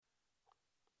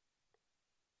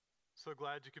So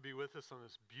glad you could be with us on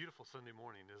this beautiful Sunday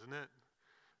morning, isn't it?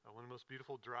 One of the most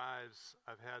beautiful drives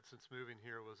I've had since moving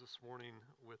here was this morning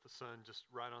with the sun just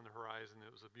right on the horizon. It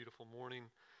was a beautiful morning.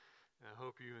 And I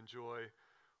hope you enjoy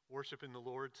worshiping the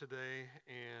Lord today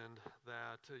and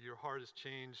that your heart is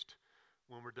changed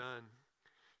when we're done.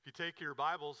 If you take your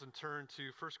Bibles and turn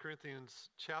to 1 Corinthians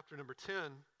chapter number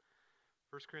 10,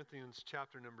 1 Corinthians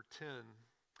chapter number 10.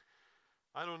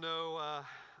 I don't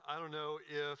know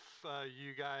if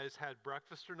you guys had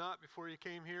breakfast or not before you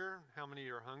came here, how many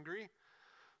are hungry,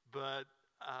 but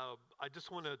I just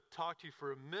want to talk to you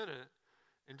for a minute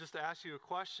and just ask you a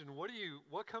question.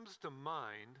 What comes to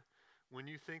mind when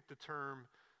you think the term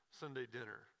Sunday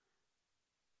dinner?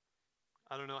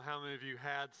 I don't know how many of you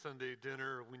had Sunday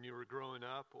dinner when you were growing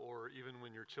up or even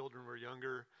when your children were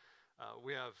younger.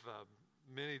 We have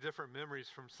many different memories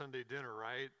from Sunday dinner,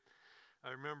 right? I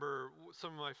remember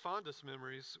some of my fondest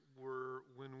memories were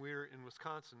when we were in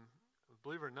Wisconsin.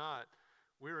 Believe it or not,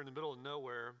 we were in the middle of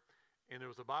nowhere, and there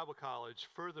was a Bible college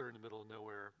further in the middle of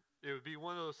nowhere. It would be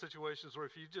one of those situations where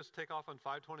if you just take off on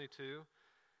 522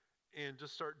 and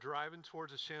just start driving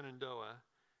towards the Shenandoah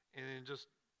and then just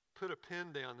put a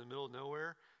pin down in the middle of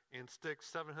nowhere and stick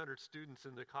 700 students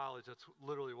into college, that's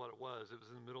literally what it was. It was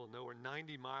in the middle of nowhere,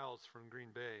 90 miles from Green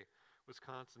Bay,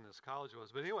 Wisconsin, this college was.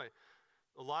 But anyway,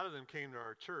 a lot of them came to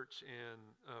our church,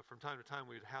 and from time to time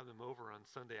we'd have them over on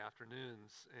Sunday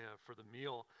afternoons for the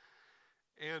meal.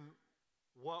 And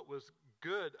what was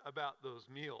good about those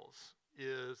meals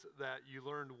is that you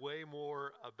learned way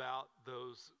more about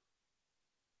those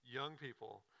young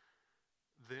people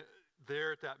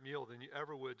there at that meal than you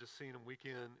ever would just seeing them week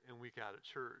in and week out at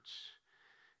church.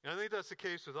 And I think that's the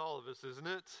case with all of us, isn't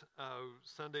it?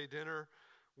 Sunday dinner,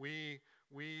 we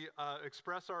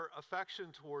express our affection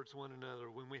towards one another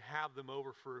when we have them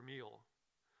over for a meal.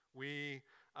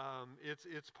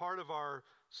 It's part of our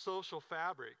social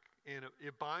fabric, and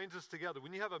it binds us together.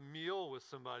 When you have a meal with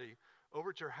somebody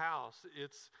over at your house,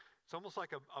 it's almost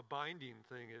like a binding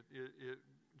thing. It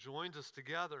joins us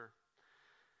together.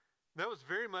 That was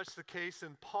very much the case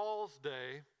in Paul's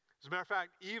day. As a matter of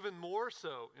fact, even more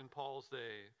so in Paul's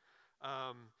day.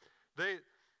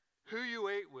 Who you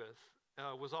ate with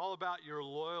was all about your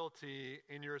loyalty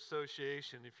and your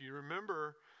association. If you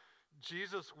remember,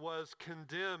 Jesus was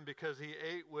condemned because he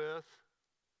ate with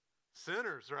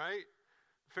sinners, right?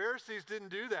 Pharisees didn't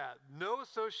do that. No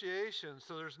association,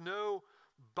 so there's no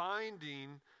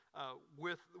binding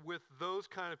with those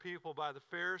kind of people by the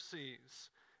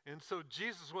Pharisees. And so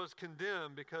Jesus was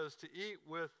condemned because to eat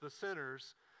with the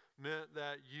sinners meant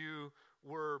that you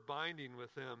were binding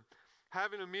with them.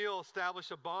 Having a meal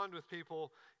established a bond with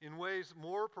people in ways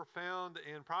more profound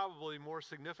and probably more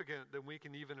significant than we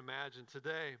can even imagine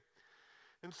today.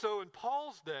 And so in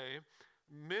Paul's day,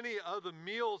 many of the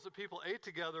meals that people ate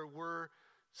together were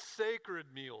sacred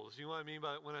meals. You know what I mean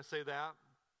by when I say that?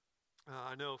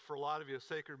 I know for a lot of you, a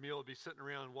sacred meal would be sitting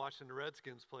around watching the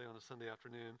Redskins play on a Sunday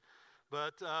afternoon.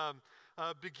 But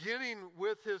beginning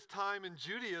with his time in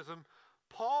Judaism,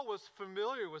 Paul was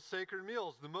familiar with sacred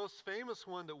meals. The most famous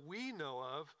one that we know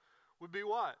of would be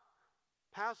what?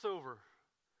 Passover.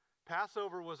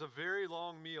 Passover was a very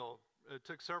long meal. It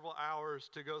took several hours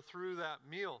to go through that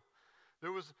meal.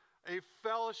 There was a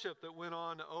fellowship that went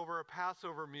on over a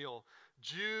Passover meal.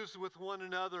 Jews with one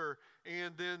another,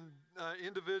 and then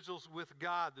individuals with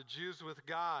God, the Jews with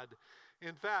God.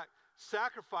 In fact,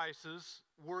 sacrifices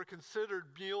were considered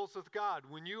meals with God.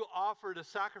 When you offered a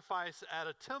sacrifice at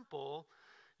a temple,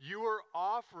 you were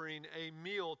offering a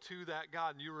meal to that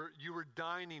God. You were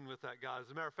dining with that God.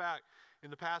 As a matter of fact, in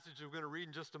the passage we're going to read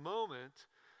in just a moment,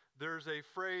 there's a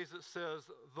phrase that says,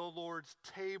 the Lord's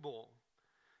table.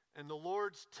 And the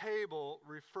Lord's table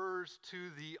refers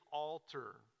to the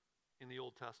altar in the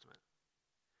Old Testament.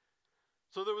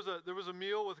 So there was a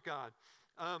meal with God.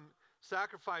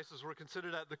 Sacrifices were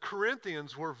considered that. The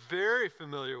Corinthians were very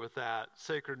familiar with that,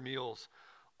 sacred meals.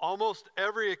 Almost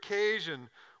every occasion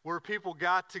where people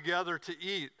got together to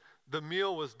eat, the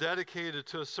meal was dedicated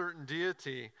to a certain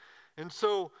deity. And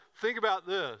so think about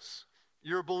this.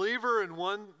 You're a believer in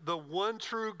the one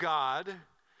true God,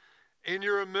 and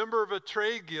you're a member of a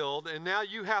trade guild, and now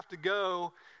you have to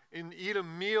go and eat a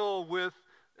meal with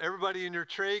everybody in your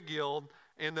trade guild,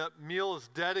 and that meal is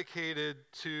dedicated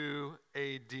to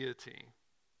a deity.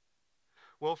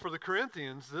 Well, for the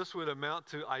Corinthians, this would amount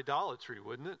to idolatry,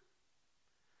 wouldn't it?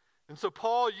 And so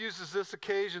Paul uses this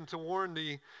occasion to warn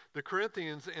the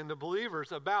Corinthians and the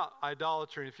believers about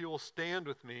idolatry. And if you will stand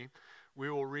with me, we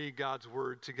will read God's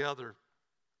word together.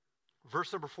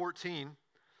 Verse number 14,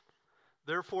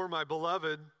 therefore, my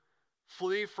beloved,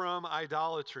 flee from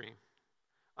idolatry.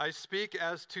 I speak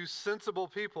as to sensible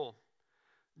people.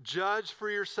 Judge for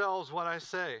yourselves what I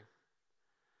say.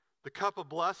 The cup of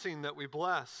blessing that we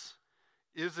bless,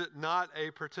 is it not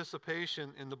a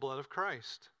participation in the blood of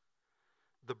Christ?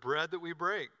 The bread that we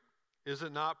break, is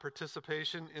it not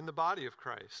participation in the body of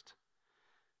Christ?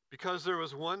 Because there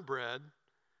was one bread,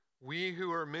 we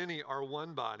who are many are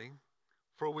one body,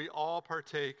 for we all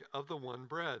partake of the one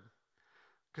bread.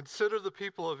 Consider the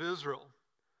people of Israel.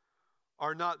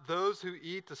 Are not those who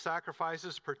eat the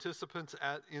sacrifices participants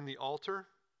in the altar?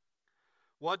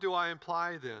 What do I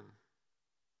imply then?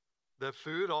 That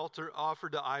food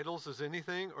offered to idols is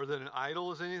anything, or that an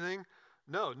idol is anything?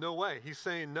 No, no way. He's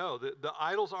saying no, the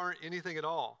idols aren't anything at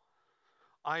all.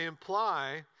 I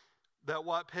imply that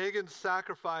what pagans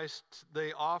sacrificed,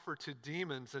 they offer to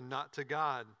demons and not to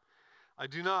God. I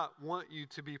do not want you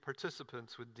to be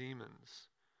participants with demons.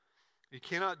 You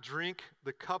cannot drink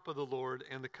the cup of the Lord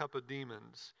and the cup of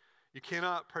demons. You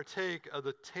cannot partake of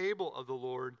the table of the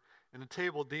Lord and the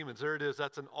table of demons. There it is.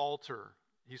 That's an altar.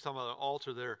 He's talking about an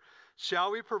altar there.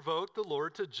 Shall we provoke the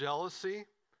Lord to jealousy?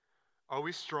 Are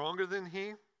we stronger than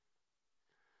he?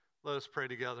 Let us pray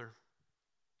together.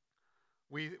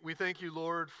 We thank you,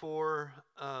 Lord, for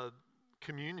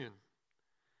communion.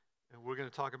 And we're going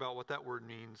to talk about what that word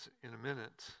means in a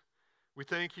minute. We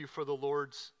thank you for the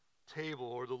Lord's table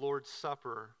or the Lord's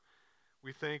Supper.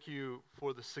 We thank you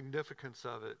for the significance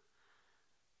of it.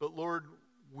 But Lord,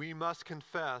 we must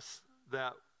confess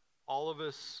that all of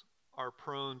us are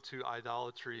prone to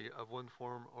idolatry of one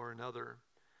form or another.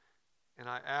 And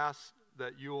I ask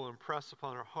that you will impress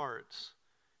upon our hearts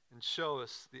and show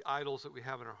us the idols that we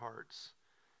have in our hearts.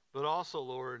 But also,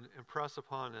 Lord, impress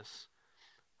upon us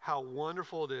how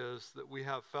wonderful it is that we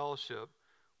have fellowship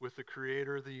with the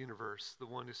Creator of the universe, the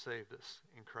one who saved us.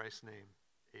 In Christ's name,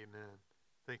 amen.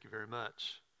 Thank you very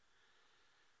much.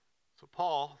 So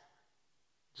Paul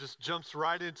just jumps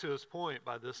right into his point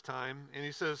by this time, and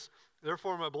he says,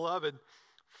 therefore, my beloved,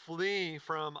 flee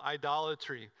from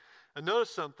idolatry. And notice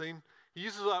something. He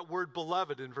uses that word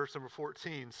beloved in verse number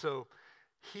 14. So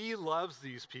he loves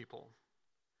these people.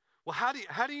 Well,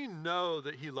 how do you know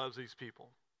that he loves these people?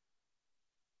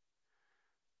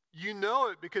 You know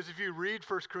it because if you read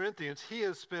 1 Corinthians, he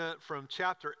has spent from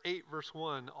chapter 8, verse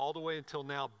 1, all the way until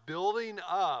now, building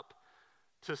up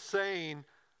to saying,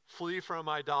 flee from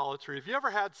idolatry. Have you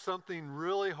ever had something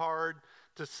really hard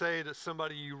to say to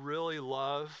somebody you really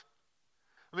love?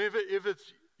 I mean, if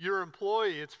it's your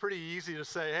employee, it's pretty easy to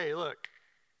say, hey, look,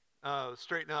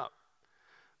 straighten up.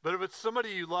 But if it's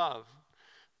somebody you love,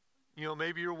 you know,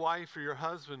 maybe your wife or your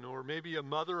husband, or maybe a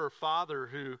mother or father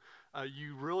who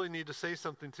you really need to say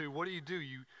something to, what do?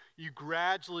 You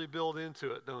gradually build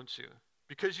into it, don't you?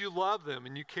 Because you love them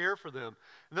and you care for them.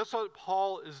 And that's what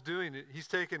Paul is doing. He's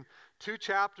taken 2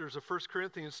 chapters of 1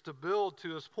 Corinthians to build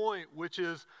to his point, which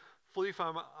is flee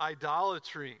from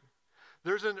idolatry.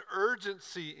 There's an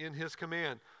urgency in his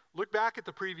command. Look back at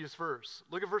the previous verse.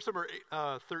 Look at verse number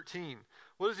 13.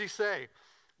 What does he say?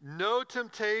 No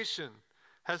temptation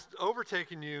has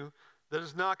overtaken you that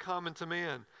is not common to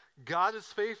man. God is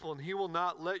faithful, and he will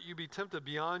not let you be tempted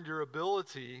beyond your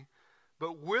ability.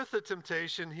 But with the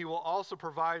temptation, he will also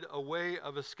provide a way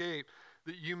of escape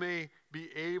that you may be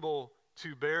able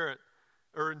to bear it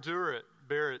or endure it.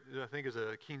 Bear it, I think, is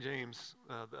a King James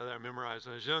that I memorized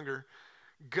when I was younger.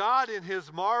 God, in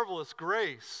his marvelous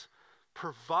grace,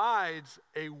 provides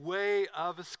a way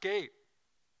of escape.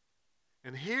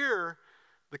 And here,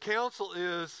 the counsel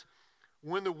is,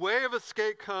 when the way of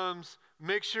escape comes,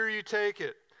 make sure you take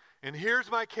it. And here's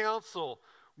my counsel.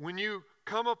 When you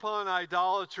come upon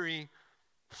idolatry,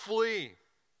 flee.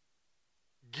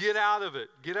 Get out of it.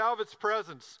 Get out of its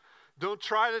presence. Don't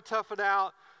try to tough it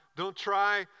out. Don't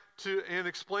try to and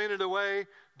explain it away.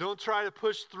 Don't try to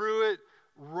push through it.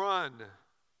 Run.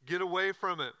 Get away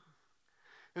from it.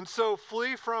 And so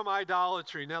flee from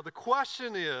idolatry. Now the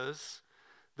question is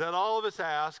that all of us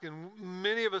ask, and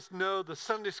many of us know the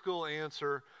Sunday school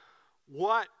answer,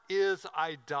 what is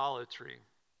idolatry?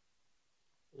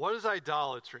 What is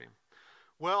idolatry?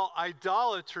 Well,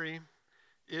 idolatry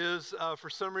is, for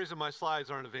some reason my slides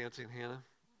aren't advancing, Hannah.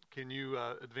 Can you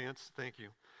advance? Thank you.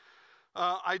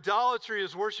 Idolatry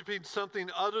is worshiping something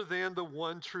other than the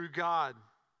one true God.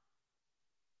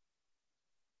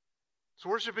 It's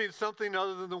worshiping something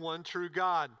other than the one true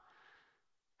God.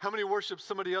 How many worship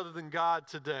somebody other than God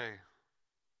today?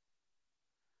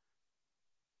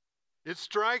 It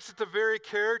strikes at the very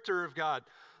character of God.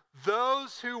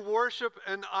 Those who worship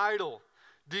an idol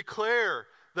declare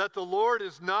that the Lord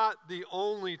is not the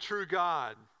only true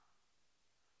God,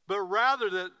 but rather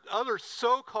that other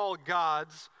so-called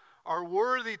gods are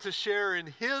worthy to share in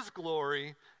his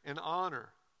glory and honor.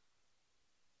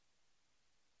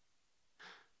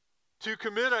 To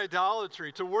commit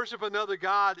idolatry, to worship another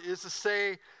God, is to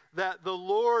say that the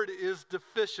Lord is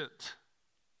deficient,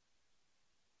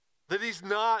 that he's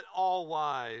not all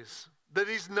wise, that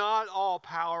he's not all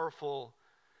powerful,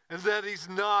 and that he's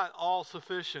not all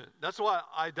sufficient. That's what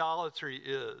idolatry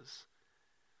is.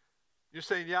 You're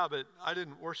saying, yeah, but I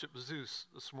didn't worship Zeus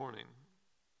this morning.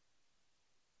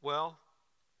 Well,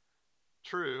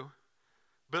 true.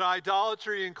 But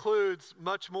idolatry includes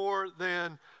much more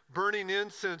than burning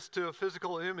incense to a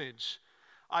physical image.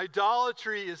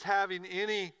 Idolatry is having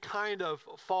any kind of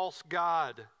false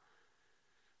god,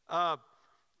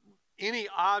 any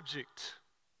object,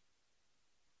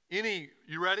 any,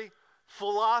 you ready?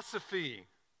 Philosophy,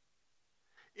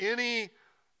 any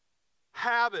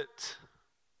habit.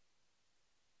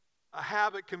 A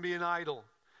habit can be an idol.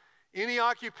 Any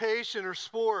occupation or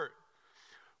sport,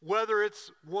 whether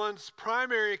it's one's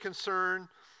primary concern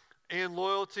and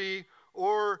loyalty,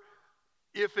 or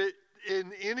if it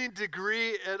in any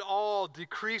degree at all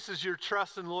decreases your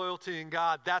trust and loyalty in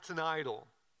God, that's an idol.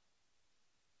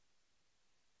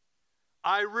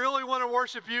 I really want to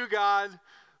worship you, God,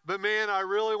 but man, I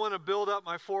really want to build up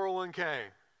my 401k.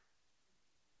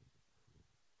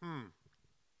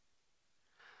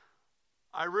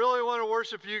 I really want to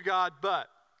worship you, God, but,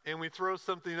 and we throw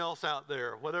something else out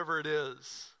there, whatever it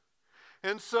is.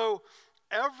 And so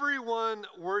everyone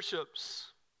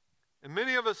worships, and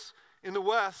many of us in the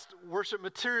West worship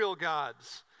material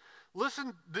gods.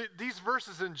 Listen, these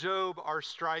verses in Job are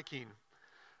striking.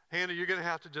 Hannah, you're going to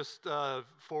have to just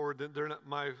forward.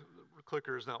 My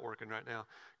clicker is not working right now.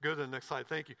 Go to the next slide.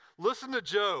 Thank you. Listen to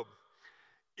Job.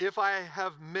 If I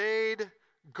have made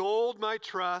gold my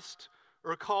trust,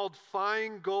 or called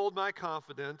fine gold my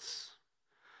confidence,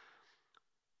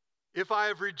 if I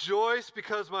have rejoiced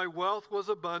because my wealth was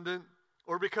abundant,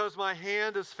 or because my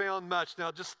hand has found much.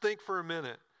 Now just think for a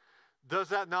minute. Does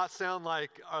that not sound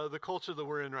like the culture that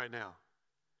we're in right now?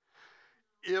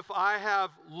 If I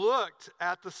have looked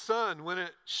at the sun when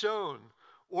it shone,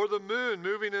 or the moon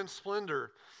moving in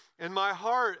splendor, and my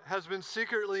heart has been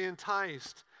secretly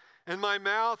enticed, and my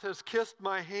mouth has kissed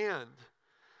my hand,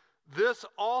 this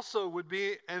also would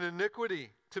be an iniquity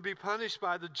to be punished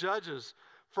by the judges,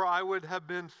 for I would have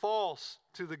been false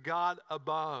to the God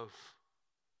above.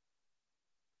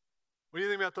 What do you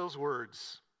think about those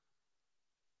words?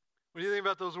 What do you think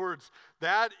about those words?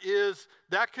 That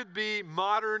could be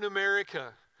modern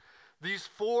America. These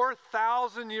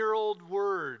 4,000-year-old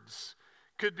words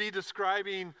could be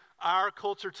describing our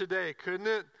culture today, couldn't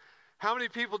it? How many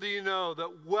people do you know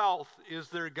that wealth is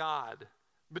their God?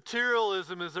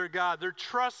 Materialism is their God. They're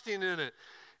trusting in it.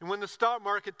 And when the stock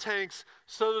market tanks,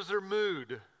 so does their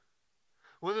mood.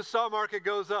 When the stock market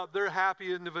goes up, they're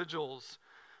happy individuals.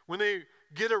 When they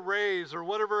get a raise or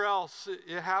whatever else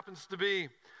it happens to be.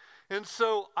 And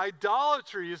so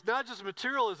idolatry is not just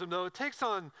materialism, though. It takes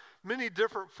on many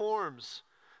different forms.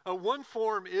 One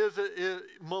form is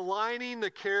maligning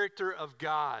the character of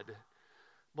God.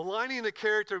 Maligning the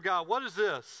character of God. What is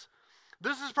this?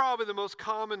 This is probably the most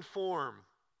common form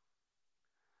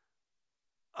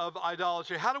of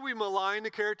idolatry. How do we malign the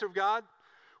character of God?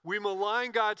 We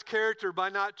malign God's character by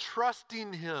not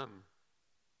trusting him.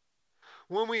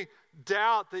 When we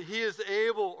doubt that he is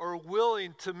able or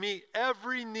willing to meet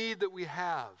every need that we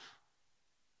have.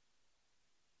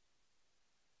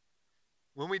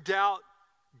 When we doubt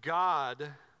God,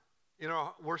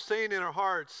 we're saying in our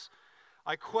hearts,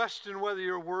 I question whether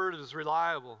your word is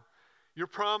reliable. Your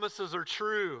promises are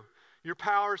true. Your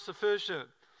power is sufficient.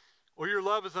 Or your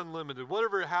love is unlimited.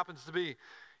 Whatever it happens to be.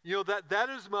 That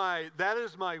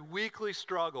is my weekly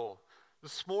struggle.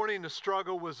 This morning the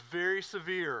struggle was very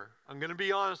severe. I'm going to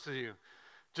be honest with you.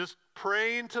 Just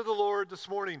praying to the Lord this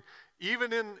morning.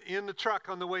 Even in the truck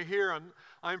on the way here,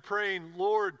 I'm praying,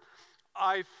 Lord,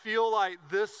 I feel like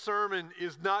this sermon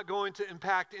is not going to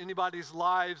impact anybody's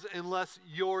lives unless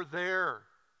you're there.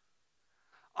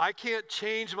 I can't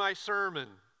change my sermon.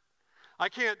 I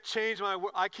can't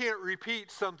repeat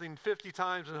something 50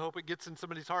 times and hope it gets in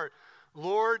somebody's heart.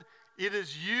 Lord, it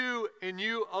is you and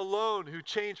you alone who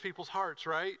change people's hearts,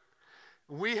 right?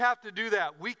 We have to do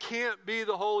that. We can't be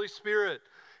the Holy Spirit.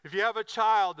 If you have a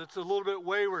child that's a little bit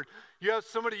wayward, you have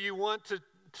somebody you want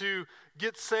to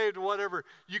get saved or whatever,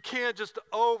 you can't just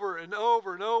over and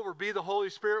over and over be the Holy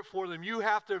Spirit for them. You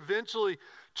have to eventually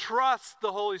trust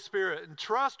the Holy Spirit and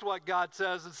trust what God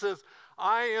says. It says,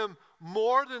 I am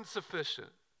more than sufficient,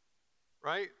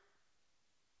 right?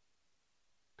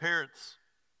 Parents.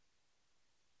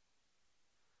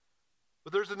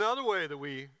 But there's another way that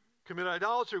we commit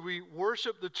idolatry. We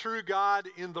worship the true God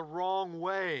in the wrong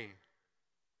way.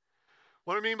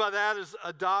 What I mean by that is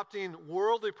adopting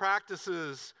worldly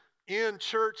practices in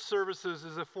church services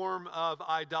is a form of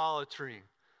idolatry.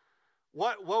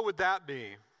 What would that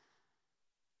be?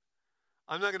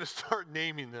 I'm not going to start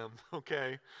naming them,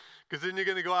 okay? Because then you're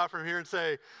going to go out from here and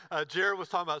say, Jared was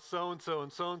talking about so-and-so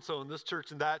and so-and-so in this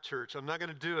church and that church. I'm not going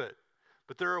to do it.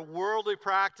 But there are worldly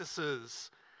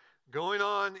practices going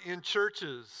on in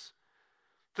churches.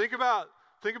 Think about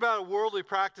a worldly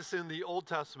practice in the Old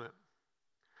Testament.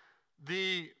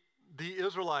 The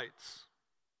Israelites,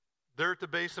 they're at the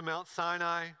base of Mount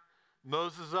Sinai.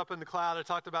 Moses is up in the cloud. I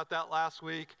talked about that last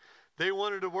week. They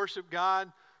wanted to worship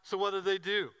God, so what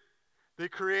do? They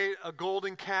create a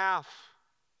golden calf.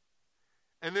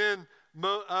 And then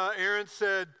Aaron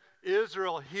said,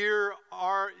 Israel, here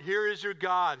is your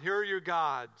God. Here are your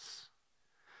gods.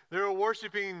 They were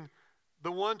worshiping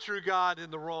the one true God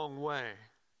in the wrong way.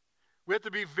 We have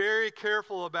to be very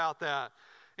careful about that.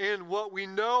 And what we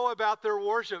know about their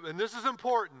worship, and this is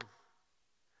important,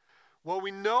 what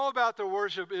we know about their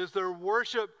worship is their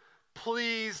worship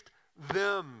pleased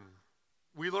them.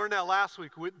 We learned that last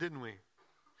week, didn't we?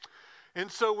 And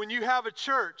so when you have a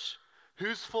church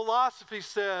whose philosophy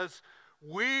says,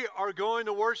 we are going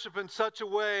to worship in such a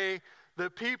way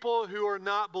that people who are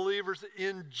not believers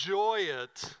enjoy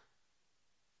it,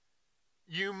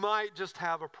 you might just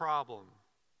have a problem.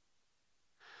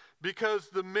 Because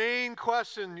the main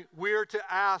question we're to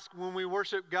ask when we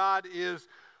worship God is,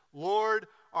 Lord,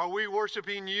 are we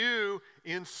worshiping you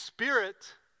in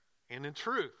spirit and in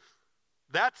truth?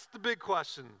 That's the big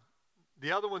question.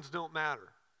 The other ones don't matter.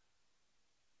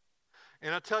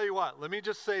 And I'll tell you what, let me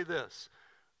just say this.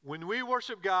 When we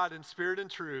worship God in spirit and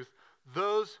truth,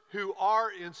 those who are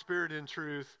in spirit and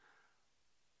truth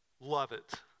love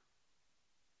it.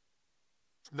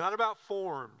 It's not about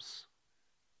forms.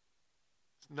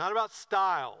 It's not about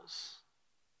styles.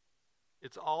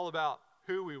 It's all about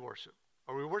who we worship.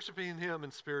 Are we worshiping him in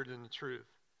spirit and in truth?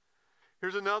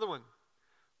 Here's another one.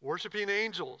 Worshiping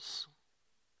angels.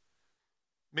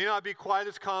 May not be quite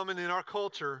as common in our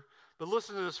culture, but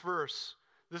listen to this verse.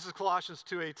 This is Colossians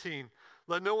 2:18.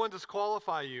 Let no one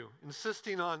disqualify you,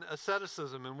 insisting on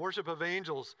asceticism and worship of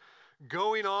angels,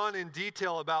 going on in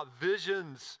detail about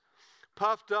visions,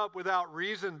 puffed up without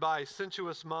reason by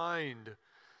sensuous mind.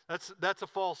 That's a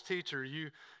false teacher.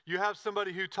 You have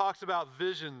somebody who talks about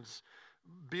visions,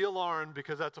 be alarmed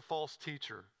because that's a false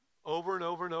teacher. Over and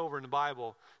over and over in the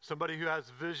Bible, somebody who has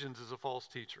visions is a false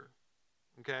teacher.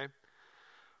 Okay?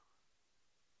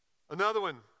 Another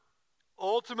one.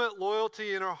 Ultimate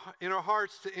loyalty in our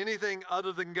hearts to anything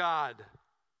other than God.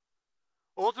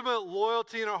 Ultimate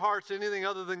loyalty in our hearts to anything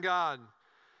other than God.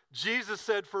 Jesus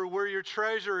said, for where your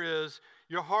treasure is,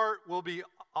 your heart will be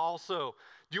also.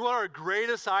 Do you know what our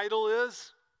greatest idol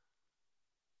is?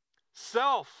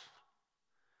 Self.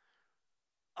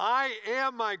 I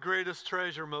am my greatest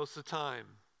treasure most of the time.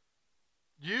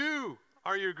 You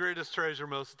are your greatest treasure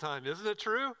most of the time. Isn't it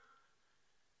true?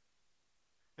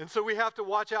 And so we have to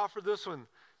watch out for this one.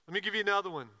 Let me give you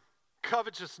another one.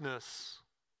 Covetousness.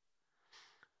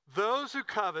 Those who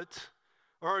covet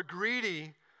or are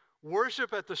greedy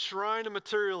worship at the shrine of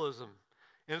materialism.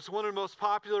 And it's one of the most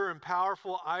popular and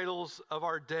powerful idols of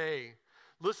our day.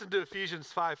 Listen to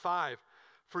Ephesians 5:5.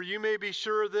 For you may be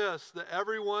sure of this, that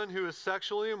everyone who is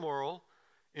sexually immoral,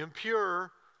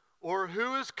 impure, or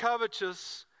who is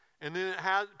covetous, and then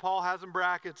Paul has in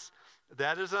brackets,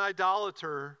 that is an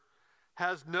idolater,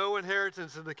 has no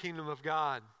inheritance in the kingdom of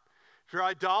God. If your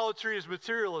idolatry is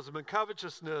materialism and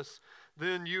covetousness,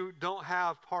 then you don't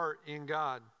have part in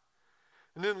God.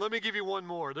 And then let me give you one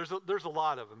more. There's a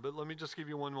lot of them, but let me just give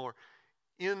you one more.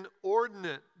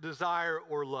 Inordinate desire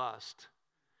or lust.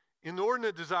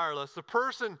 Inordinate desire or lust. The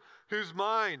person whose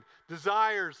mind,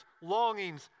 desires,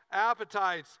 longings,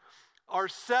 appetites are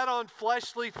set on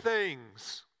fleshly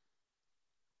things.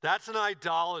 That's an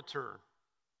idolater.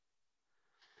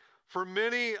 For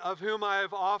many of whom I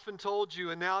have often told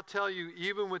you and now tell you,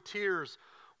 even with tears,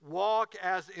 walk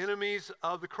as enemies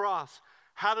of the cross.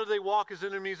 How do they walk as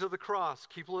enemies of the cross?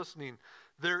 Keep listening.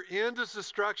 Their end is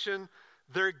destruction,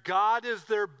 their God is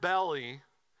their belly,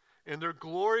 and their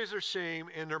glories are shame,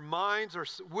 and their minds are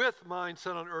with minds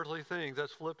set on earthly things.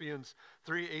 That's Philippians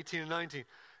 3:18 and 19.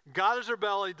 God is their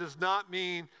belly does not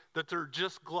mean that they're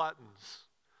just gluttons.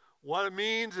 What it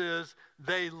means is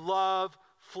they love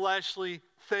fleshly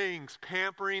things,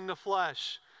 pampering the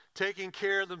flesh, taking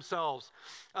care of themselves.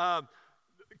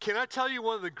 Can I tell you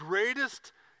one of the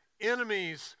greatest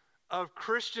enemies of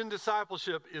Christian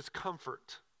discipleship is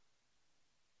comfort.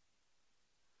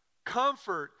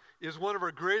 Comfort is one of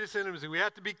our greatest enemies, and we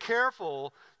have to be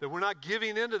careful that we're not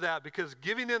giving into that, because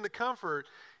giving in to comfort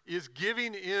is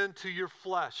giving in to your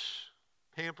flesh,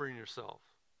 pampering yourself.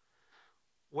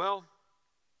 Well,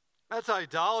 that's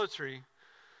idolatry.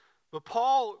 But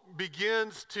Paul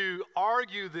begins to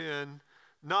argue then,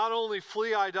 not only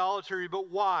flee idolatry, but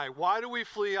why? Why do we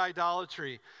flee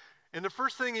idolatry? And the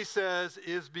first thing he says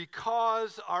is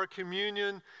because our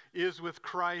communion is with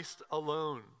Christ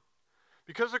alone.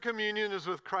 Because our communion is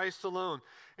with Christ alone.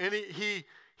 And he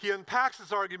unpacks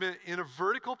this argument in a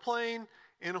vertical plane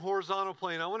and a horizontal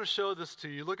plane. I want to show this to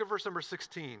you. Look at verse number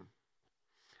 16.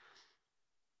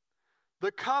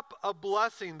 The cup of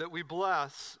blessing that we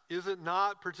bless, is it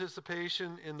not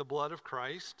participation in the blood of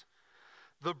Christ?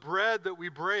 The bread that we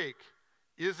break,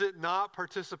 is it not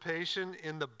participation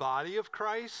in the body of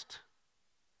Christ?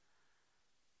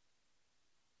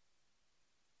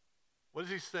 What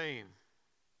is he saying?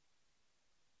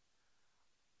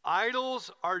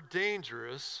 Idols are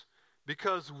dangerous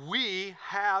because we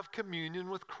have communion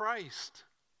with Christ.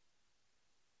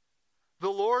 The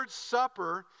Lord's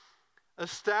Supper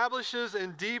establishes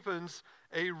and deepens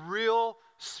a real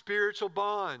spiritual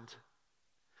bond.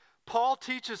 Paul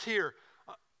teaches here,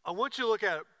 I want you to look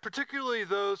at it, particularly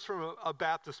those from a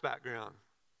Baptist background.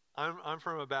 I'm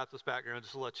from a Baptist background,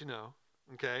 just to let you know,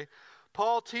 okay?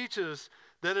 Paul teaches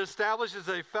that it establishes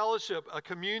a fellowship, a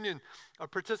communion, a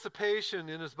participation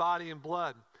in his body and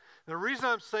blood. And the reason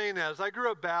I'm saying that is I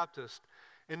grew up Baptist,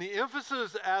 and the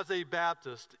emphasis as a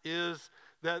Baptist is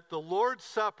that the Lord's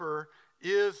Supper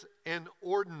is an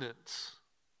ordinance.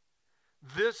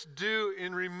 This do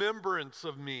in remembrance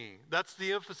of me. That's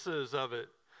the emphasis of it.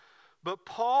 But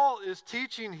Paul is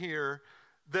teaching here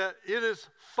that it is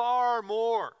far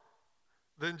more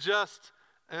than just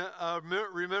a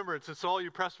remembrance. And so all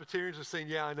you Presbyterians are saying,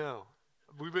 yeah, I know.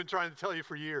 We've been trying to tell you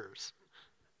for years.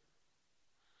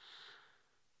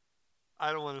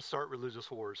 I don't want to start religious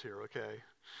wars here, okay?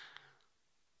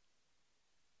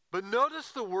 But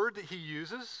notice the word that he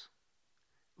uses.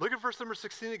 Look at verse number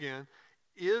 16 again.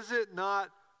 Is it not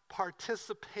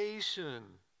participation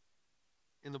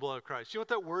in the blood of Christ? You know what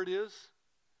that word is?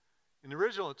 In the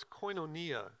original, it's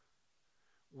koinonia.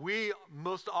 We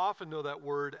most often know that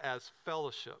word as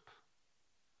fellowship.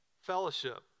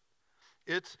 Fellowship.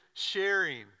 It's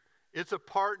sharing. It's a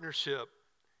partnership.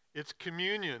 It's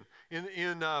communion.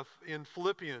 In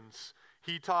Philippians,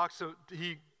 he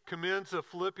commends the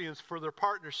Philippians for their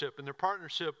partnership, and their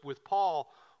partnership with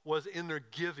Paul was in their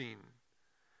giving.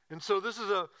 And so this is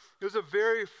a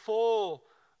very full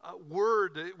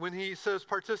word. When he says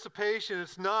participation,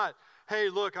 it's not, hey,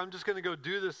 look, I'm just going to go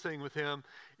do this thing with him.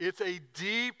 It's a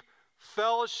deep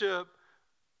fellowship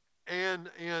and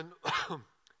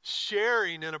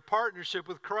sharing and a partnership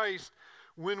with Christ.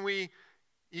 When we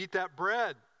eat that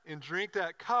bread and drink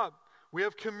that cup, we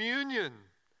have communion.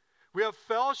 We have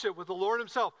fellowship with the Lord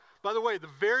himself. By the way, the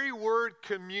very word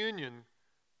communion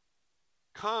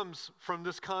comes from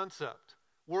this concept.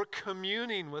 We're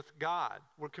communing with God.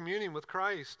 We're communing with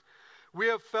Christ. We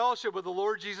have fellowship with the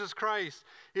Lord Jesus Christ.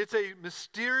 It's a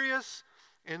mysterious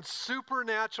and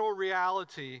supernatural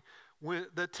reality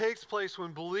that takes place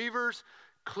when believers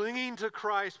clinging to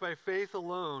Christ by faith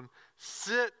alone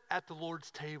sit at the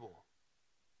Lord's table.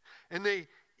 And they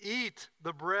eat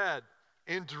the bread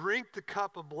and drink the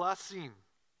cup of blessing.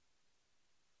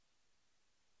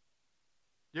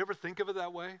 You ever think of it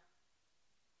that way?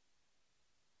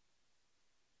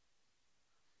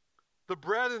 The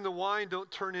bread and the wine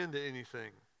don't turn into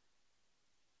anything.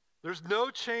 There's no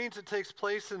change that takes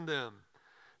place in them.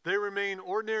 They remain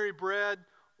ordinary bread,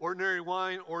 ordinary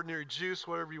wine, ordinary juice,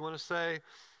 whatever you want to say.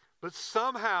 But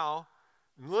somehow,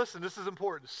 and listen, this is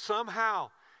important, somehow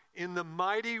in the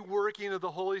mighty working of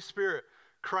the Holy Spirit,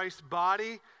 Christ's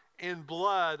body and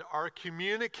blood are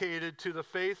communicated to the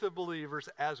faith of believers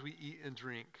as we eat and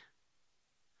drink.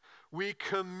 We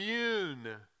commune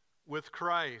with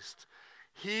Christ.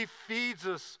 He feeds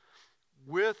us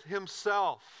with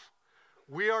himself.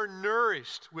 We are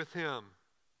nourished with him.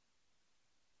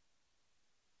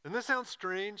 Doesn't this sound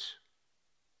strange?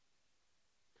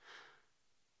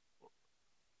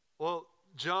 Well,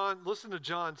 listen to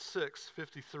John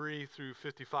 6:53 through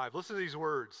 55. Listen to these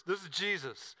words. This is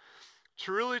Jesus.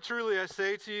 Truly, truly, I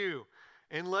say to you,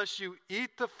 unless you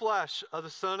eat the flesh of the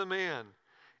Son of Man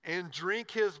and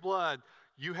drink his blood,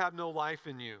 you have no life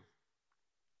in you.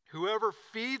 Whoever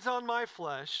feeds on my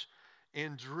flesh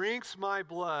and drinks my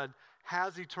blood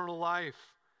has eternal life,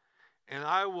 and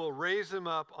I will raise him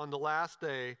up on the last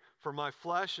day, for my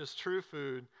flesh is true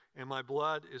food and my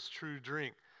blood is true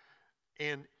drink.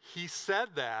 And he said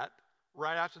that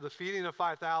right after the feeding of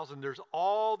 5,000. There's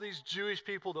all these Jewish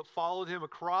people that followed him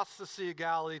across the Sea of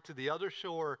Galilee to the other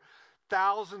shore,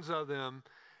 thousands of them,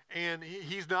 And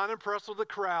he's not impressed with the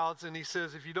crowds. And he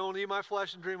says, if you don't eat my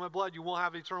flesh and drink my blood, you won't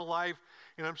have eternal life.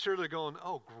 And I'm sure they're going,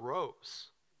 oh, gross.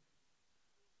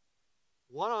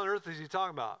 What on earth is he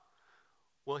talking about?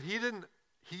 Well, he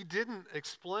didn't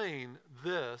explain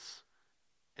this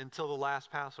until the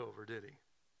last Passover, did he?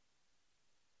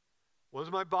 What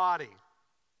is my body?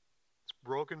 It's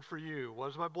broken for you. What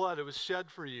is my blood? It was shed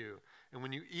for you. And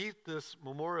when you eat this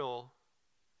memorial,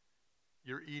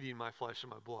 you're eating my flesh and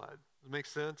my blood. Does it make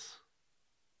sense?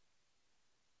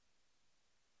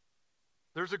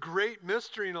 There's a great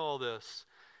mystery in all this.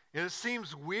 And it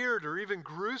seems weird or even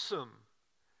gruesome.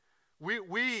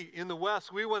 We in the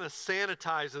West, we want to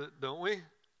sanitize it, don't we?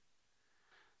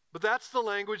 But that's the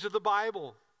language of the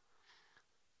Bible.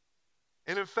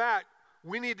 And in fact,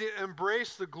 we need to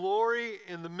embrace the glory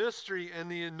and the mystery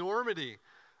and the enormity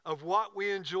of what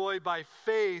we enjoy by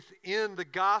faith in the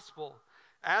gospel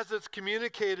as it's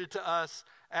communicated to us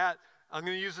at, I'm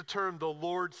going to use the term, the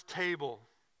Lord's table.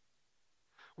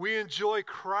 We enjoy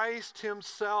Christ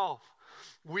himself.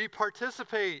 We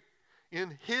participate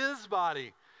in his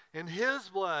body and his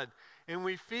blood, and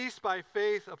we feast by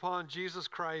faith upon Jesus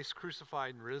Christ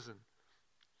crucified and risen.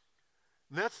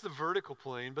 And that's the vertical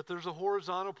plane, but there's a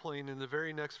horizontal plane in the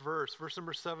very next verse. Verse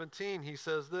number 17, he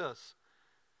says this.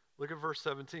 Look at verse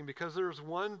 17. Because there is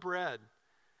one bread,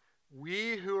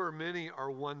 we who are many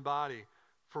are one body,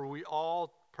 for we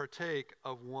all partake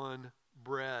of one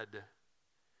bread.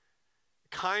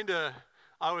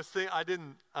 I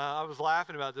was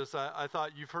laughing about this. I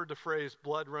thought you've heard the phrase,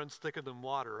 blood runs thicker than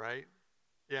water, right?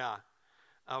 Yeah.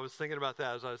 I was thinking about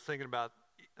that as I was thinking about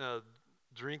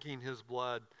drinking his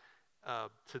blood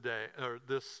today, or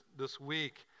this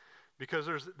week, because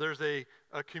there's a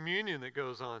communion that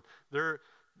goes on. There,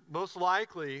 most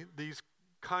likely, these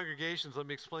congregations, let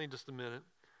me explain just a minute.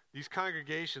 These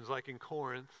congregations, like in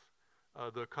Corinth,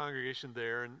 the congregation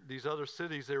there, and these other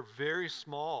cities, they're very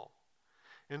small.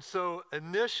 And so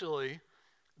initially,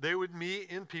 they would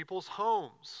meet in people's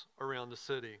homes around the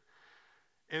city.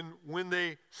 And when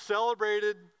they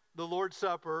celebrated the Lord's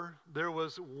Supper, there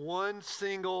was one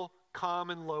single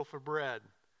common loaf of bread.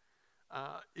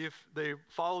 If they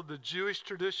followed the Jewish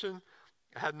tradition,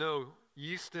 it had no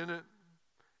yeast in it,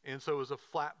 and so it was a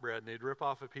flatbread, and they'd rip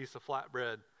off a piece of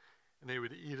flatbread, and they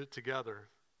would eat it together.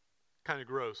 Kind of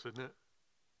gross, isn't it?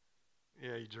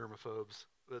 Yeah, you germaphobes.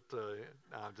 But no,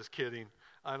 I'm just kidding.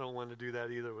 I don't want to do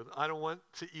that either. I don't want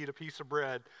to eat a piece of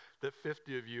bread that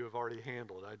 50 of you have already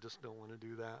handled. I just don't want to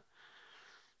do that.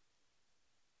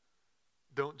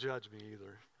 Don't judge me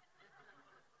either.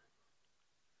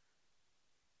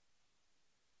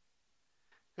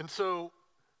 And so,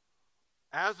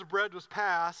 as the bread was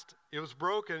passed, it was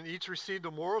broken, each received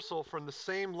a morsel from the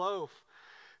same loaf.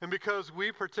 And because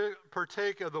we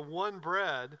partake of the one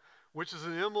bread, which is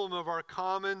an emblem of our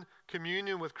common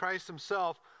communion with Christ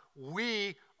himself,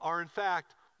 we are in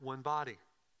fact one body.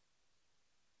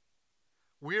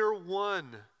 We are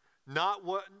one, not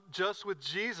just with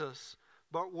Jesus,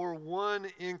 but we're one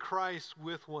in Christ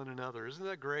with one another. Isn't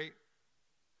that great?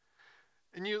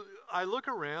 And I look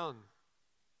around,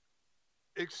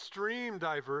 extreme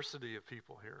diversity of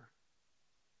people here.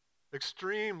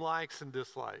 Extreme likes and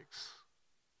dislikes.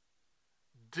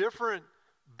 Different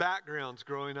backgrounds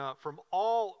growing up from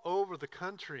all over the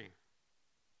country.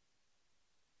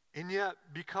 And yet,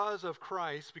 because of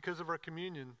Christ, because of our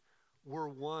communion, we're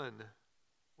one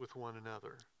with one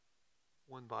another.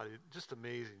 One body. Just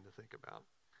amazing to think about.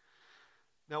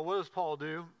 Now, what does Paul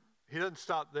do? He doesn't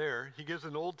stop there. He gives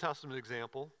an Old Testament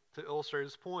example to illustrate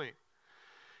his point.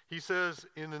 He says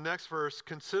in the next verse,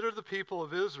 consider the people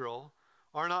of Israel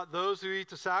are not those who eat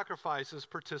the sacrifices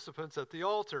participants at the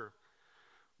altar.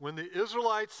 When the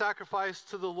Israelites sacrificed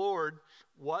to the Lord,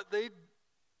 what they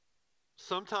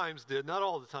sometimes did, not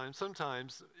all the time,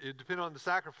 sometimes, it depended on the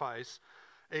sacrifice,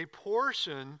 a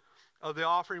portion of the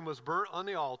offering was burnt on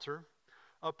the altar,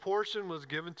 a portion was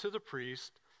given to the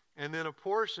priest, and then a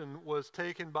portion was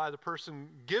taken by the person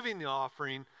giving the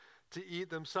offering to eat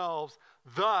themselves,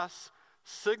 thus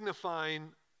signifying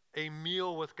a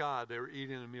meal with God. They were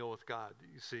eating a meal with God,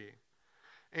 you see.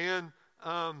 And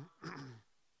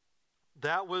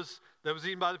that was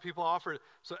eaten by the people offered.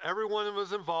 So everyone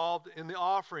was involved in the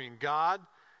offering, God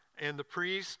and the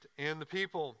priest and the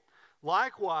people.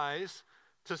 Likewise,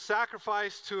 to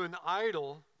sacrifice to an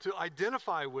idol, to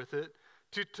identify with it,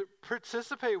 to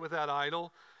participate with that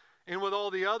idol, and with all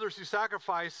the others who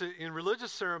sacrifice it in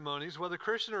religious ceremonies, whether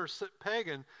Christian or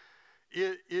pagan,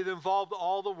 it involved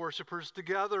all the worshipers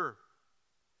together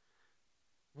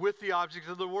with the objects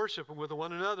of the worship and with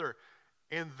one another.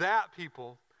 And that,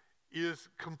 people, is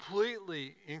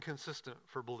completely inconsistent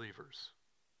for believers.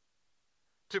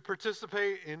 to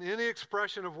participate in any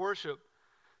expression of worship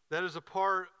that is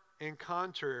apart and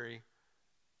contrary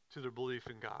to their belief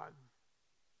in God.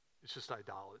 It's just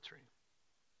idolatry.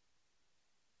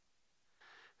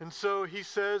 And so he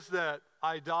says that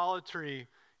idolatry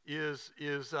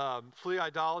flee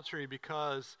idolatry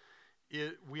because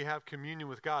we have communion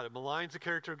with God. It maligns the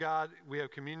character of God. We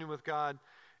have communion with God.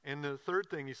 And the third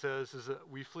thing he says is that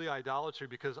we flee idolatry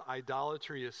because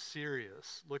idolatry is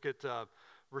serious. Look at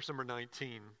verse number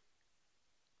 19.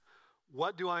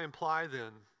 What do I imply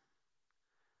then?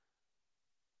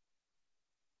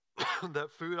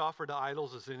 That food offered to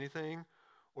idols is anything,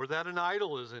 or that an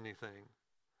idol is anything?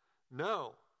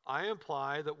 No, I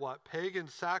imply that what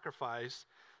pagans sacrifice,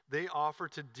 they offer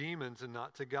to demons and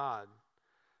not to God.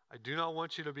 I do not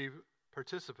want you to be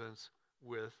participants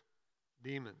with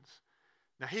demons.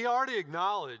 Now, he already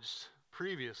acknowledged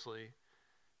previously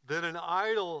that an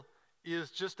idol is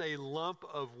just a lump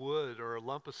of wood or a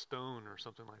lump of stone or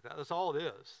something like that. That's all it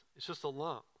is. It's just a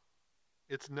lump.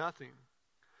 It's nothing.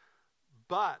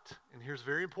 But, and here's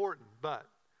very important, but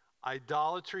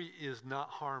idolatry is not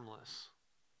harmless.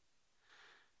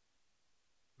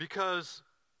 Because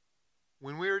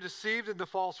when we are deceived into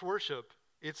false worship,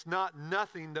 it's not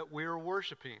nothing that we are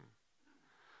worshiping.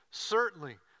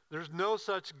 Certainly, there's no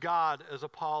such God as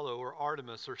Apollo or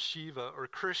Artemis or Shiva or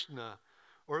Krishna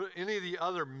or any of the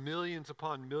other millions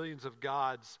upon millions of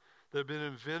gods that have been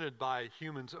invented by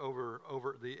humans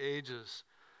over the ages.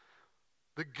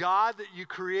 The God that you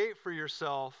create for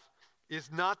yourself is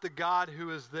not the God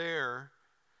who is there,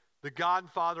 the God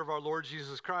and Father of our Lord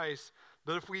Jesus Christ.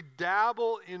 But if we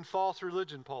dabble in false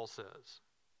religion, Paul says,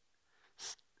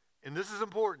 and this is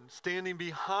important, standing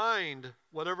behind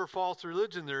whatever false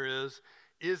religion there is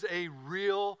a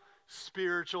real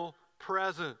spiritual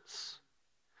presence.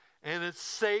 And it's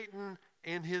Satan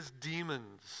and his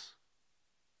demons.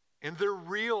 And they're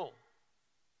real.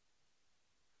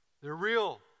 They're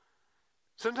real.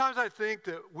 Sometimes I think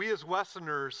that we as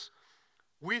Westerners,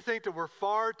 we think that we're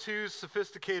far too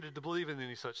sophisticated to believe in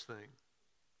any such thing.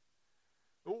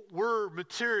 We're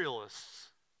materialists.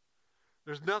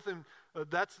 There's nothing,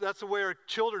 that's the way our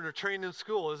children are trained in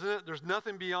school, isn't it? There's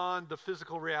nothing beyond the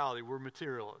physical reality. We're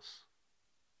materialists.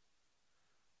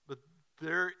 But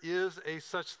there is a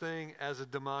such thing as a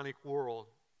demonic world.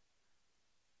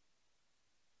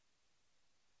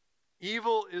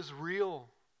 Evil is real.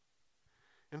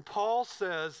 And Paul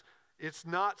says it's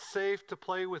not safe to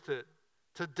play with it,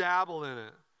 to dabble in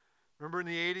it. Remember in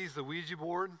the 80s, the Ouija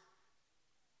board?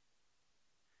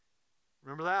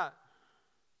 Remember that?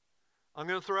 I'm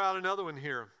going to throw out another one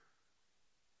here.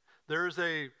 There's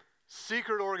a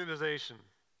secret organization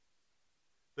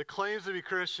that claims to be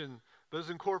Christian, but has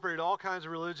incorporated all kinds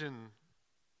of religion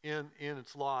in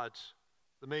its lodge,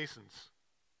 the Masons.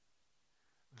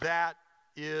 That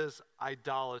is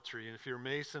idolatry. And if you're a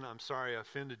Mason, I'm sorry I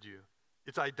offended you.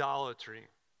 It's idolatry.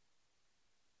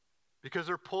 Because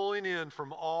they're pulling in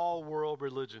from all world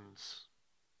religions.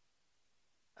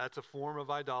 That's a form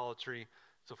of idolatry.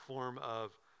 It's a form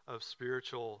of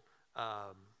spiritual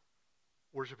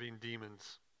worshiping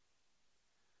demons.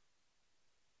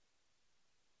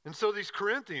 And so these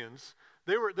Corinthians,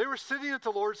 they were sitting at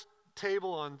the Lord's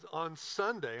table on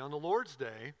Sunday, on the Lord's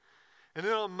Day, and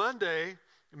then on Monday,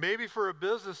 maybe for a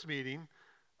business meeting,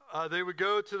 they would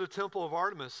go to the temple of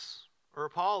Artemis or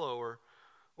Apollo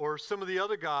or some of the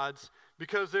other gods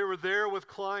because they were there with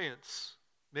clients,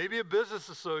 maybe a business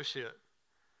associate.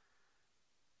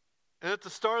 And at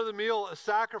the start of the meal, a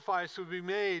sacrifice would be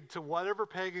made to whatever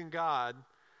patron god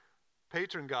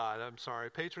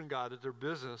that their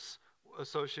business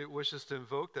associate wishes to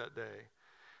invoke that day.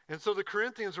 And so the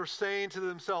Corinthians were saying to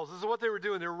themselves, this is what they were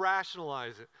doing, they were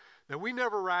rationalizing. Now, we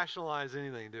never rationalize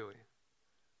anything, do we?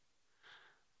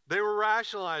 They were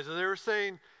rationalizing. They were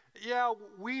saying, yeah,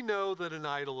 we know that an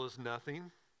idol is nothing.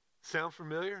 Sound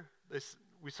familiar?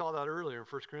 We saw that earlier in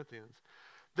 1 Corinthians.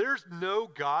 There's no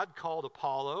God called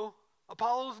Apollo.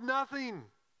 Apollo's nothing.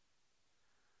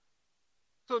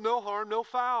 So no harm, no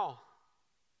foul.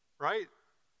 Right?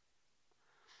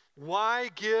 Why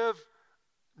give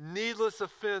needless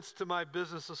offense to my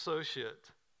business associate?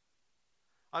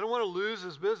 I don't want to lose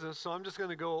his business, so I'm just going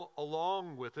to go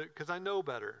along with it because I know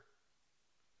better.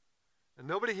 And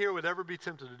nobody here would ever be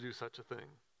tempted to do such a thing.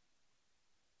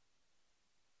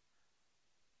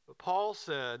 But Paul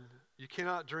said, you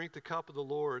cannot drink the cup of the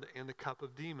Lord and the cup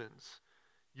of demons.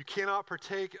 You cannot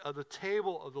partake of the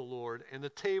table of the Lord and the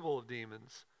table of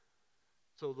demons.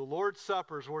 So the Lord's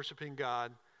Supper is worshiping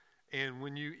God, and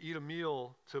when you eat a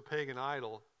meal to a pagan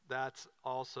idol, that's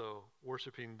also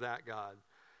worshiping that God.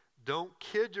 Don't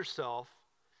kid yourself.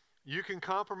 You can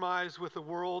compromise with the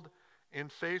world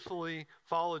and faithfully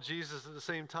follow Jesus at the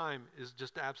same time is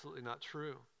just absolutely not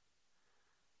true.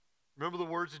 Remember the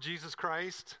words of Jesus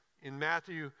Christ in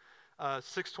Matthew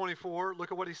 6:24?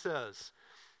 Look at what he says.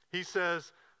 He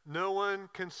says, no one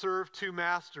can serve two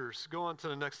masters. Go on to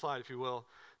the next slide, if you will.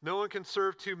 No one can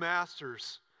serve two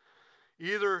masters.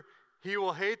 Either he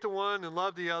will hate the one and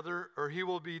love the other, or he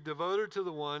will be devoted to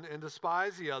the one and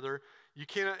despise the other. You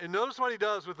cannot, and notice what he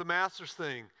does with the masters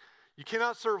thing. You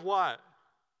cannot serve what?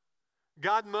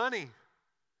 God and money.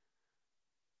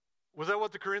 Was that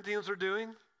what the Corinthians were doing?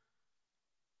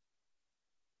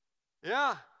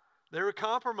 Yeah, they were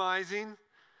compromising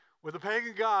with a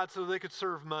pagan god so they could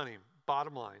serve money,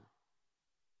 bottom line.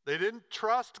 They didn't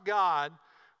trust God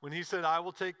when he said, I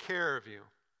will take care of you.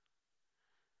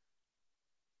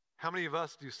 How many of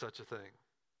us do such a thing?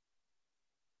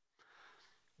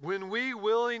 When we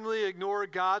willingly ignore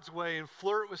God's way and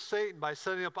flirt with Satan by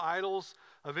setting up idols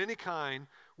of any kind,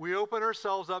 we open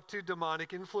ourselves up to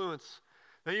demonic influence.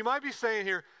 Now you might be saying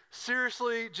here,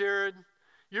 seriously, Jared,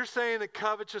 you're saying that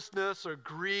covetousness or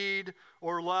greed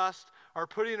or lust are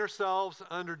putting ourselves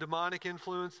under demonic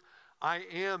influence? I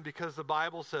am, because the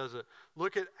Bible says it.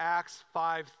 Look at Acts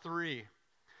 5:3. It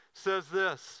says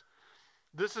this.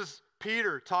 This is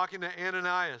Peter talking to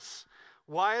Ananias.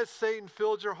 Why has Satan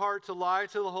filled your heart to lie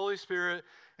to the Holy Spirit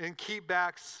and keep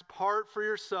back part for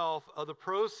yourself of the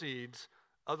proceeds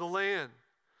of the land?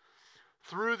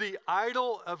 Through the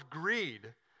idol of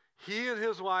greed, he and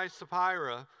his wife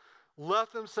Sapphira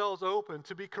left themselves open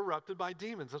to be corrupted by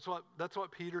demons. That's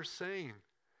what Peter's saying.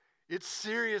 It's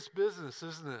serious business,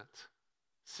 isn't it?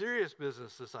 Serious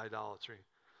business, this idolatry.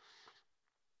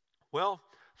 Well,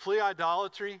 flee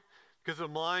idolatry because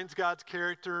it maligns God's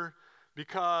character,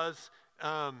 because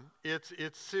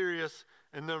it's serious.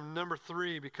 And then number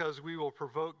 3, because we will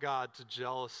provoke God to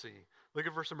jealousy. Look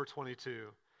at verse number 22.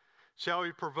 Shall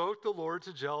we provoke the Lord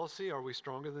to jealousy? Are we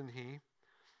stronger than he?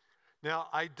 Now,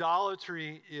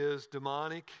 idolatry is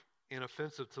demonic and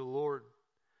offensive to the Lord.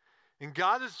 And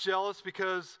God is jealous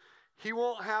because he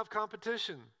won't have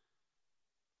competition.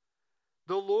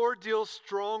 The Lord deals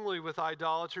strongly with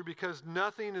idolatry because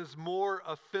nothing is more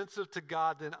offensive to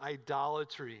God than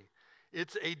idolatry.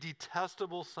 It's a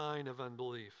detestable sign of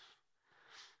unbelief.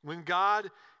 When God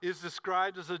is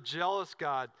described as a jealous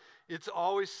God, it's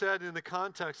always said in the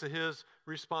context of his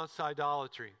response to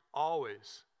idolatry.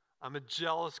 Always. I'm a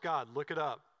jealous God. Look it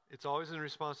up. It's always in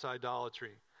response to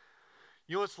idolatry.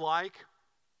 You know what it's like?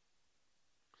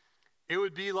 It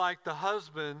would be like the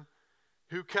husband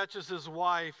who catches his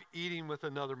wife eating with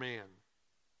another man.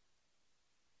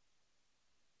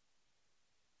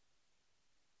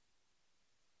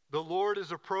 The Lord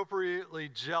is appropriately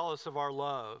jealous of our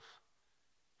love.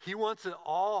 He wants it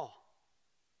all.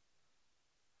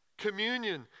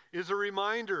 Communion is a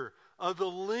reminder of the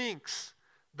lengths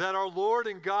that our Lord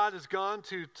and God has gone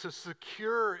to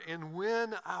secure and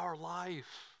win our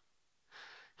life.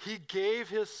 He gave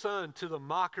his son to the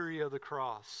mockery of the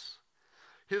cross,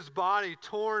 his body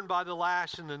torn by the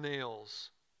lash and the nails.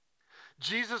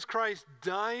 Jesus Christ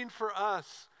dying for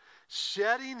us,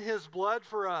 shedding his blood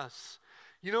for us.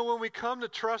 You know, when we come to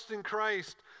trust in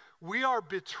Christ, we are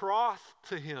betrothed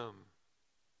to him,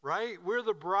 right? We're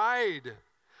the bride.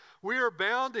 We are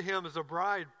bound to him as a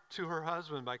bride to her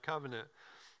husband by covenant.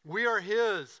 We are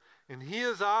his, and he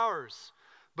is ours.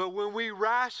 But when we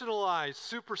rationalize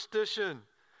superstition,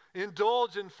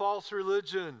 indulge in false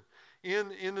religion,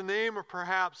 in the name of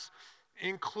perhaps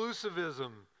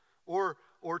inclusivism or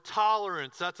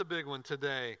tolerance, that's a big one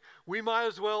today, we might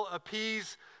as well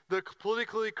appease the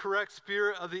politically correct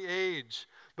spirit of the age.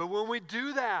 But when we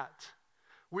do that,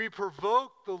 we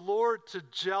provoke the Lord to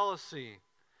jealousy.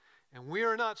 And we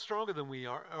are not stronger than we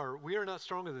are, or we are not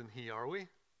stronger than he, are we?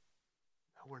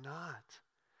 No, we're not.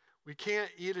 We can't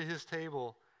eat at his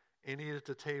table and eat at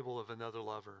the table of another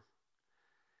lover.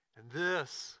 And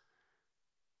this,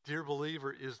 dear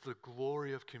believer, is the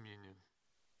glory of communion.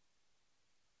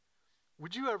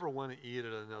 Would you ever want to eat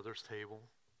at another's table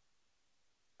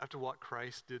after what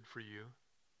Christ did for you?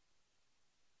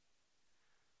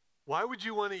 Why would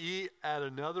you want to eat at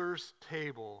another's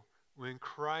table when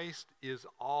Christ is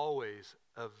always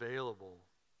available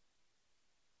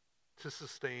to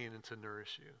sustain and to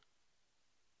nourish you?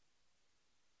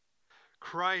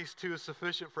 Christ, who is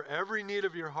sufficient for every need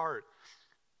of your heart,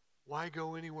 why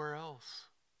go anywhere else?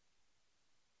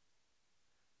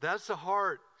 That's the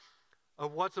heart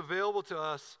of what's available to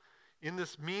us in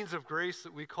this means of grace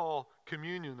that we call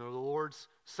communion, or the Lord's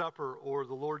Supper, or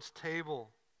the Lord's table.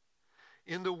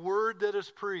 In the word that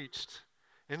is preached,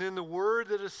 and in the word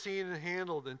that is seen and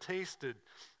handled and tasted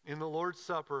in the Lord's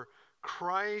Supper,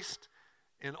 Christ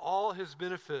and all his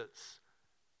benefits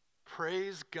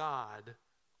praise God,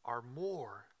 are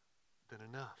more than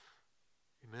enough.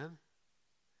 Amen?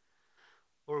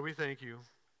 Lord, we thank you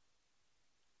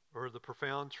for the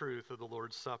profound truth of the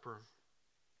Lord's Supper,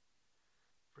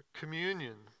 for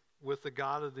communion with the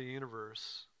God of the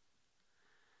universe.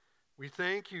 We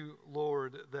thank you,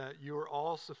 Lord, that you are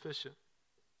all sufficient,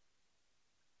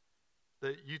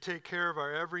 that you take care of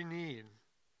our every need,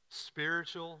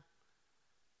 spiritual,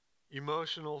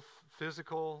 emotional,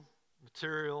 physical,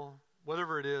 material,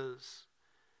 whatever it is.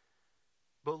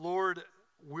 But Lord,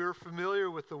 we're familiar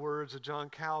with the words of John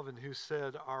Calvin, who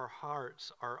said, our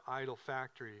hearts are idol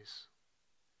factories.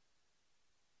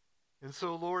 And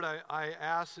so, Lord, I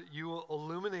ask that you will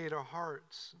illuminate our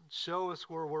hearts, show us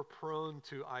where we're prone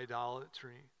to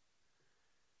idolatry,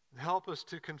 and help us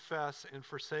to confess and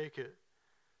forsake it.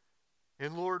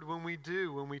 And Lord, when we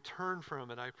do, when we turn from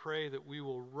it, I pray that we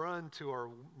will run to our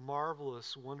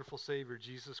marvelous, wonderful Savior,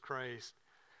 Jesus Christ,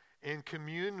 and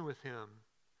commune with him,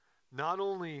 not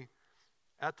only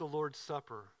at the Lord's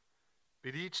Supper,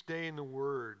 but each day in the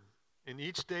Word, and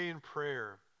each day in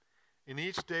prayer, and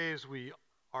each day as we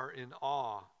are in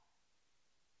awe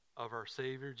of our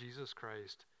Savior, Jesus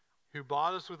Christ, who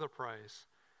bought us with a price,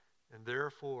 and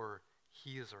therefore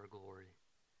he is our glory.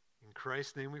 In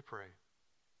Christ's name we pray.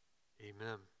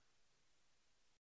 Amen.